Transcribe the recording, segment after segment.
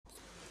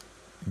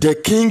the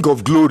King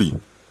of glory,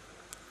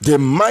 the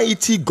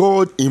mighty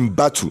God in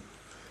battle,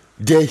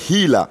 the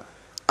healer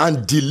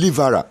and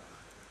deliverer.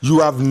 You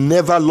have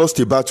never lost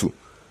a battle.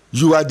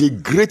 You are the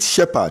great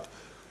shepherd.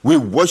 We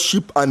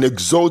worship and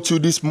exalt you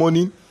this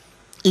morning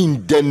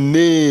in the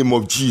name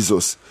of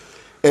Jesus.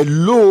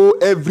 Hello,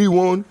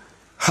 everyone.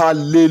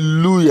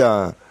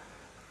 Hallelujah.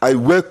 I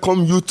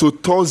welcome you to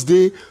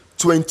Thursday,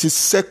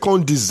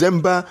 22nd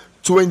December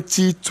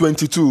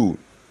 2022.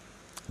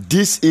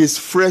 This is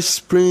Fresh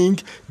Spring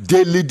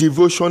Daily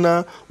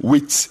Devotional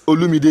with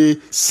Olumide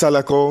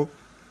Salako.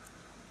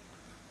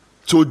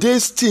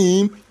 Today's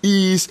theme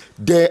is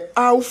the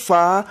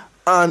Alpha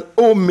and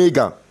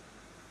Omega.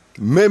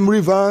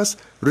 Memory verse,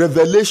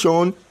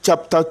 Revelation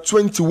chapter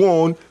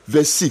 21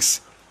 verse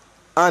 6.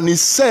 And he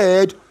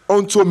said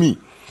unto me,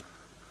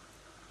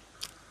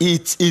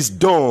 it is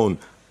done.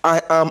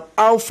 I am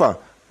Alpha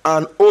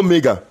and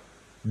Omega,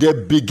 the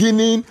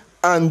beginning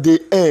and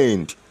the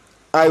end.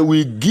 I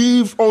will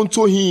give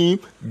unto him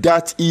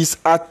that is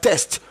a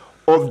test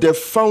of the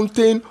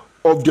fountain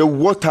of the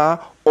water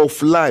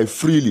of life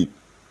freely.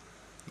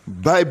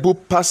 Bible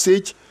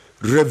passage,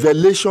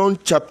 Revelation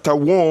chapter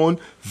 1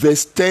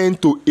 verse 10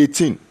 to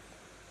 18.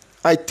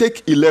 I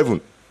take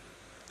 11.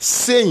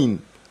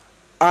 Saying,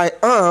 I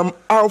am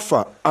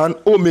Alpha and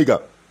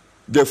Omega,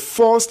 the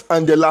first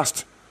and the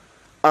last.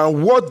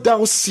 And what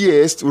thou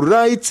seest,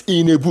 write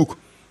in a book,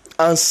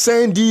 and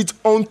send it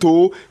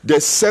unto the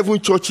 7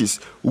 churches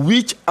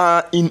which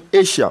are in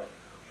Asia,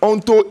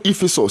 unto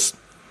Ephesus,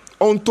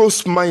 unto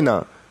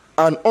Smyrna,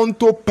 and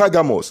unto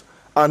Pergamos,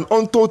 and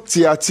unto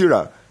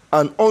Thyatira,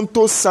 and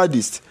unto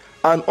Sardis,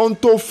 and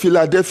unto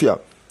Philadelphia,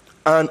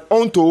 and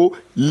unto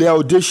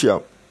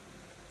Laodicea.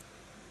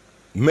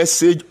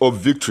 Message of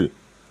victory.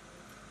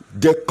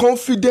 The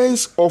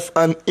confidence of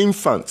an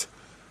infant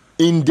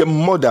in the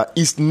mother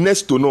is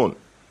next to none.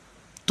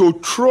 To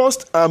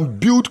trust and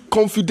build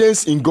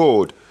confidence in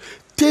God,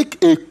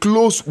 take a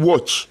close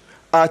watch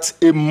at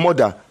a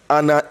mother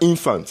and an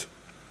infant.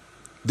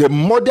 The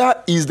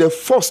mother is the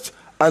first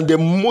and the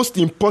most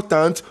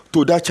important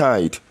to that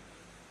child.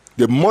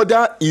 The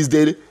mother is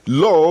the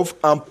love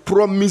and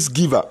promise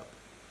giver,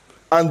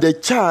 and the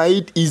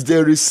child is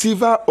the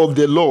receiver of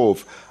the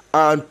love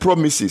and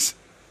promises.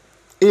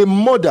 A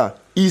mother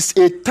is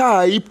a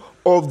type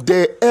of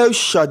the El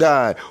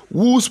Shaddai,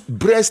 whose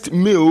breast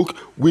milk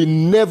will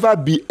never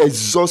be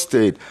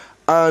exhausted,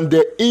 and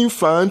the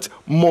infant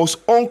must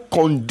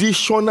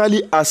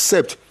unconditionally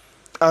accept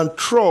and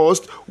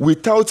trust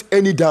without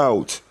any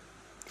doubt.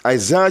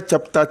 Isaiah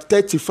chapter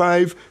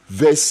 35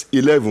 verse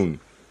 11.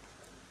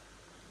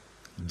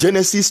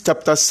 Genesis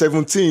chapter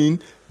 17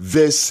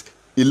 verse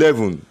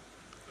 11.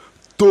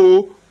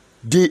 To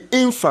the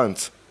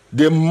infant,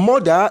 the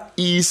mother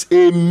is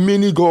a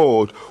mini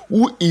God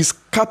who is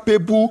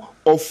capable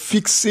of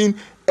fixing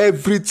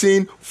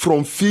everything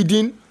from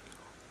feeding,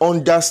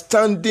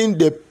 understanding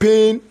the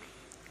pain,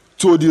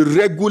 to the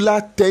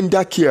regular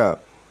tender care.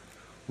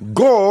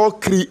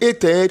 God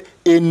created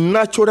a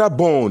natural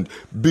bond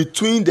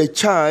between the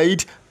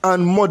child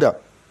and mother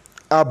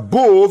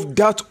above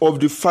that of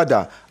the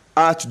father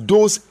at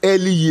those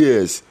early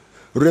years.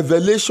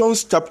 Revelation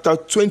chapter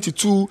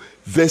 22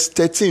 verse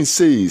 13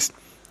 says,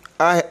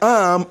 I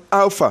am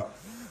Alpha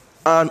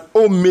and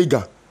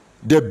Omega,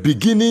 the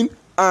beginning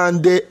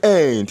and the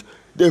end,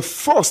 the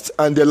first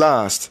and the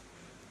last.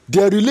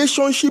 The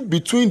relationship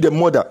between the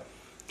mother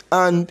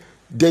and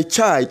the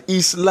child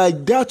is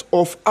like that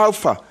of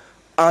Alpha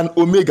and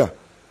Omega.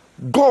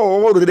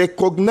 God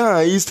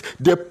recognized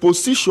the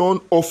position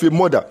of a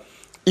mother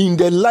in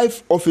the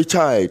life of a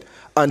child,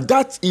 and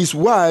that is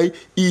why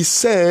he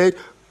said,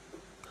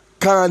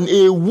 can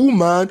a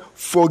woman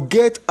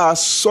forget a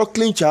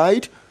suckling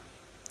child?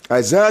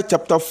 Isaiah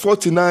chapter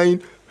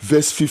 49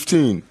 verse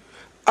 15.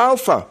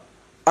 Alpha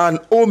and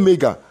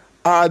Omega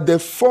are the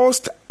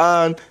first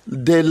and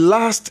the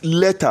last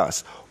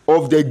letters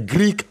of the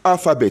Greek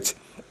alphabet.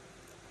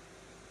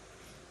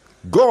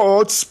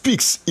 God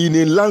speaks in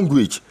a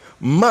language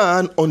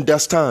man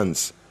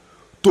understands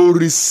to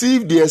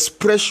receive the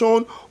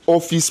expression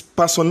of his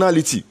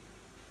personality,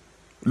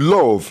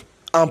 love,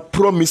 and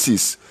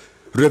promises.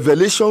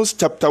 Revelation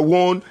chapter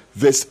 1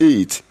 verse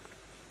 8.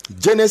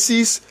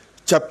 Genesis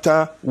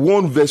chapter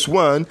 1 verse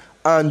 1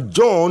 and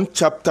John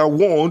chapter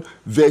 1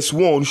 verse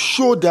 1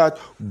 show that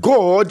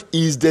God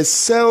is the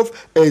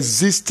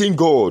self-existing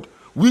God,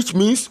 which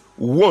means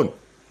 1.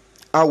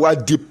 Our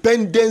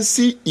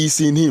dependency is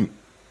in him.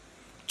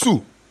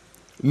 2.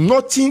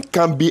 Nothing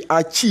can be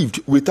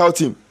achieved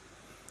without him.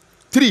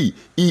 3.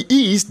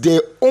 He is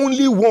the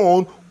only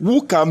one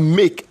who can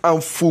make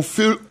and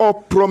fulfill all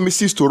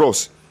promises to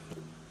us.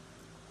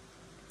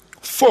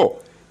 4.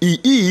 He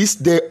is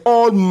the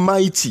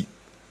Almighty.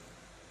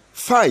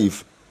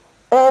 5.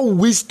 All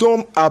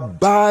wisdom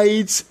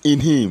abides in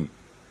him.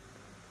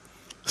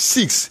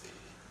 6.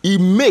 He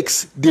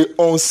makes the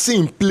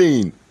unseen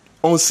plain,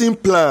 unseen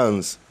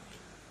plans.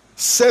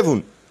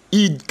 7.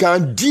 He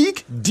can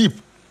dig deep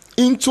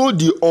into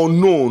the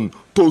unknown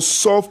to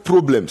solve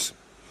problems.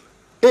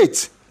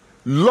 8.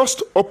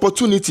 Lost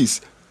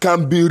opportunities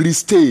can be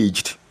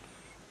restaged.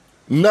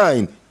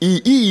 9.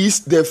 He is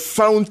the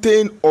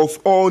fountain of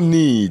all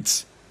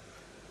needs.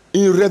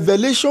 In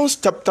Revelation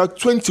chapter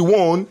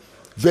 21,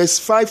 verse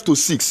 5 to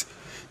 6,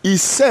 he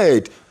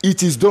said,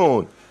 "It is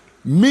done,"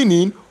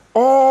 meaning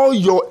all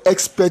your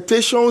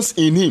expectations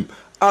in him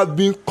have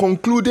been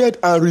concluded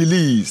and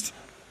released.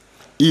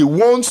 He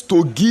wants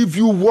to give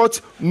you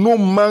what no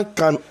man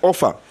can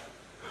offer,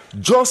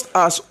 just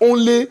as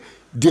only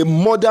the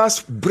mother's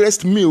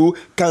breast milk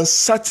can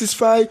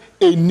satisfy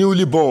a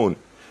newly born.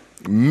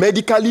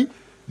 Medically,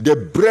 the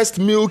breast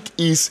milk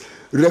is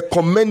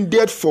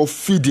recommended for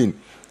feeding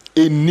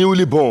a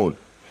newly born,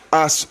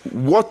 as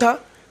water,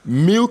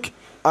 milk,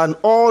 and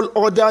all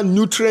other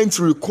nutrients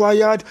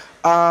required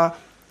are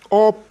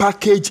all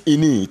packaged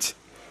in it.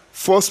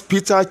 1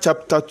 Peter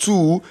chapter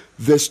 2,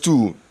 verse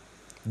 2.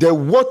 The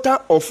water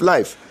of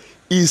life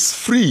is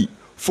free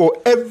for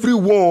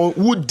everyone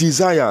who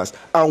desires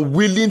and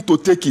willing to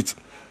take it.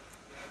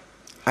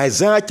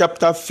 Isaiah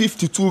chapter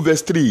 52,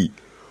 verse 3.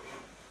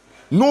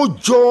 No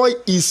joy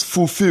is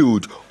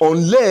fulfilled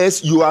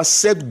unless you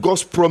accept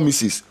God's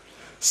promises.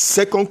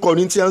 2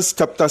 Corinthians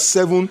chapter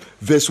 7,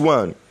 verse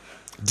 1.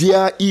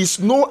 There is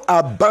no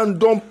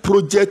abandoned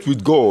project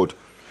with God.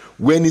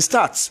 When he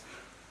starts,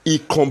 he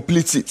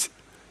completes it.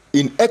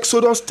 In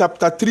Exodus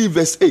chapter 3,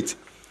 verse 8,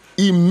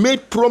 he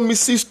made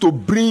promises to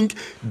bring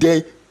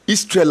the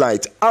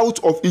Israelites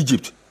out of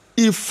Egypt.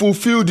 He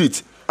fulfilled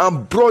it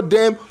and brought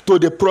them to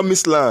the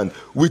promised land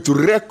with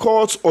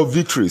records of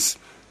victories.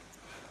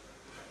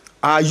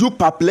 Are you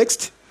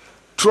perplexed,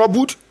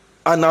 troubled,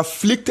 and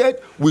afflicted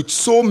with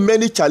so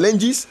many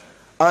challenges,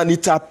 and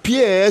it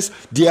appears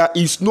there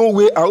is no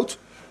way out?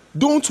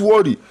 Don't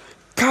worry.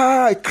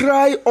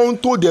 Cry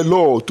unto the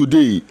Lord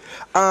today,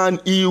 and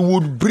he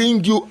would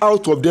bring you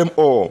out of them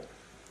all.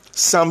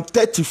 Psalm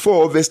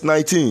 34, verse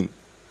 19.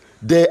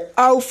 The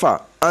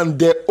Alpha and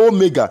the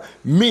Omega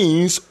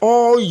means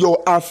all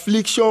your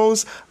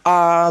afflictions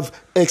have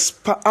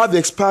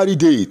expiry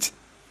date.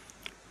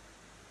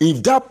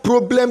 If that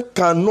problem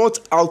cannot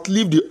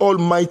outlive the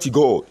Almighty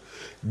God,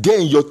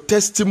 then your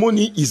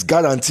testimony is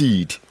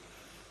guaranteed.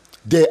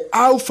 The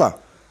Alpha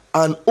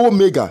and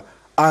Omega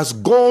has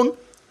gone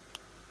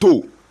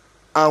to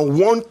and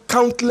won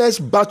countless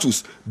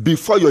battles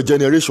before your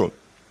generation.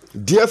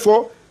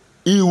 Therefore,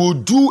 he will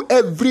do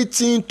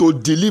everything to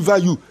deliver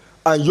you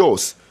and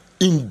yours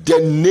in the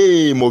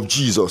name of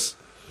Jesus.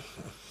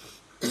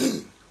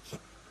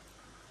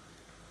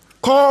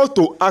 Call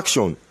to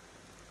action.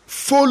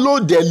 Follow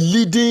the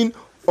leading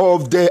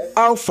of the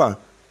Alpha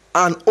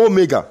and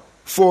Omega,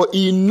 for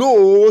he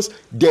knows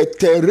the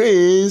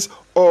terrains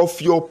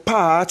of your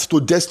path to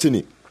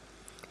destiny.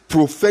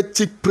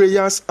 Prophetic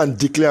prayers and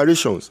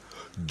declarations.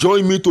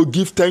 Join me to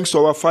give thanks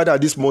to our Father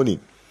this morning,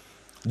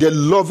 the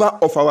lover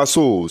of our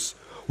souls.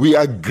 We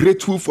are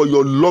grateful for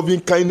your loving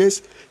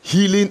kindness,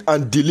 healing,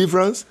 and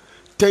deliverance.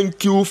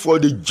 Thank you for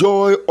the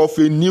joy of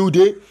a new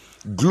day.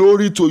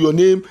 Glory to your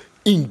name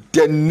in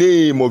the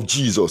name of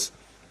Jesus.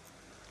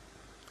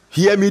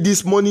 Hear me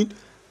this morning.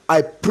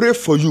 I pray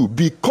for you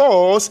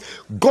because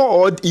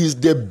God is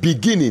the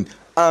beginning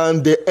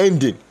and the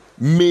ending.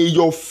 May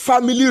your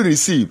family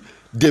receive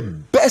the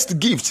best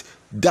gift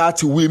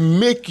that will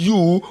make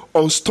you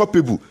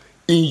unstoppable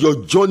in your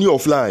journey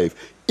of life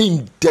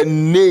in the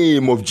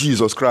name of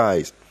Jesus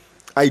Christ.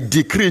 I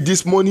decree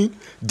this morning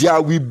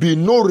there will be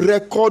no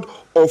record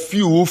of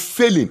you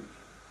failing,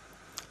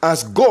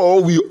 as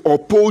God will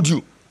uphold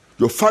you,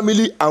 your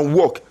family, and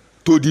work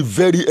to the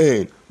very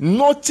end.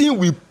 Nothing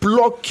will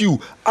pluck you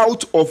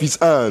out of his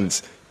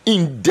hands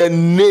in the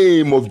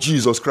name of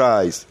Jesus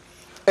Christ.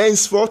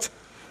 Henceforth,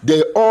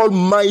 the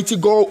Almighty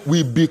God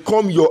will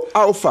become your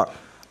Alpha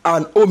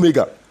and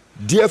Omega.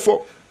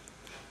 Therefore,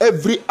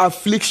 every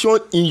affliction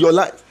in your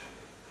life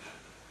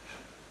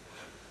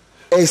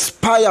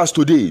expires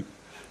today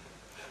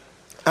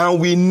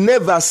and we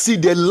never see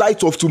the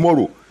light of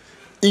tomorrow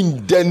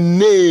in the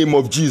name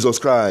of Jesus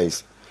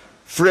Christ.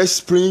 Fresh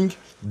Spring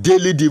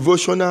Daily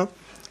Devotional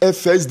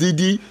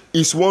FSDD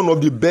is one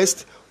of the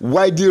best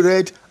widely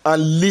read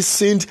and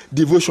listened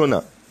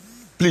devotional.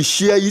 Please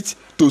share it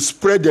to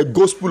spread the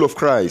gospel of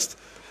Christ.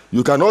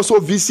 You can also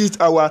visit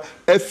our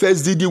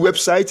FSDD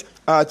website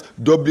at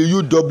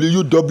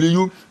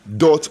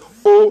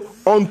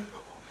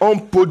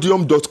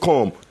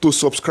www.onpodium.com to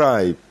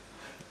subscribe.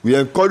 We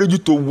encourage you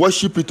to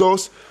worship with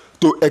us,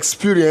 to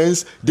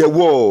experience the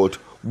word,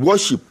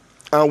 worship,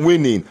 and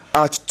winning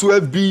at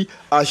 12B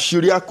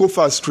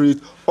Ashiriakofa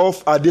Street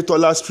off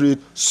Adetola Street,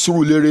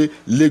 Surulere,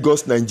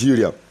 Lagos,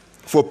 Nigeria.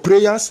 For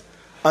prayers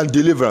and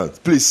deliverance,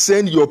 please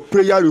send your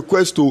prayer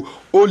request to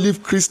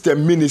Olive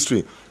Christian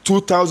Ministry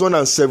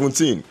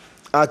 2017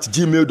 at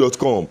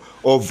gmail.com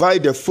or via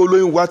the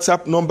following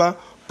WhatsApp number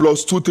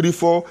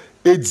 +234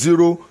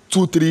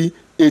 8023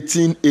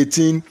 18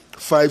 18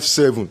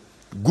 57.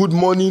 Good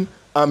morning,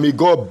 and may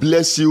God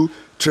bless you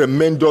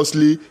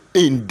tremendously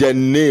in the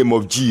name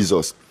of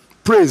Jesus.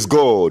 Praise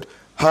God.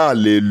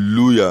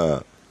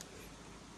 Hallelujah.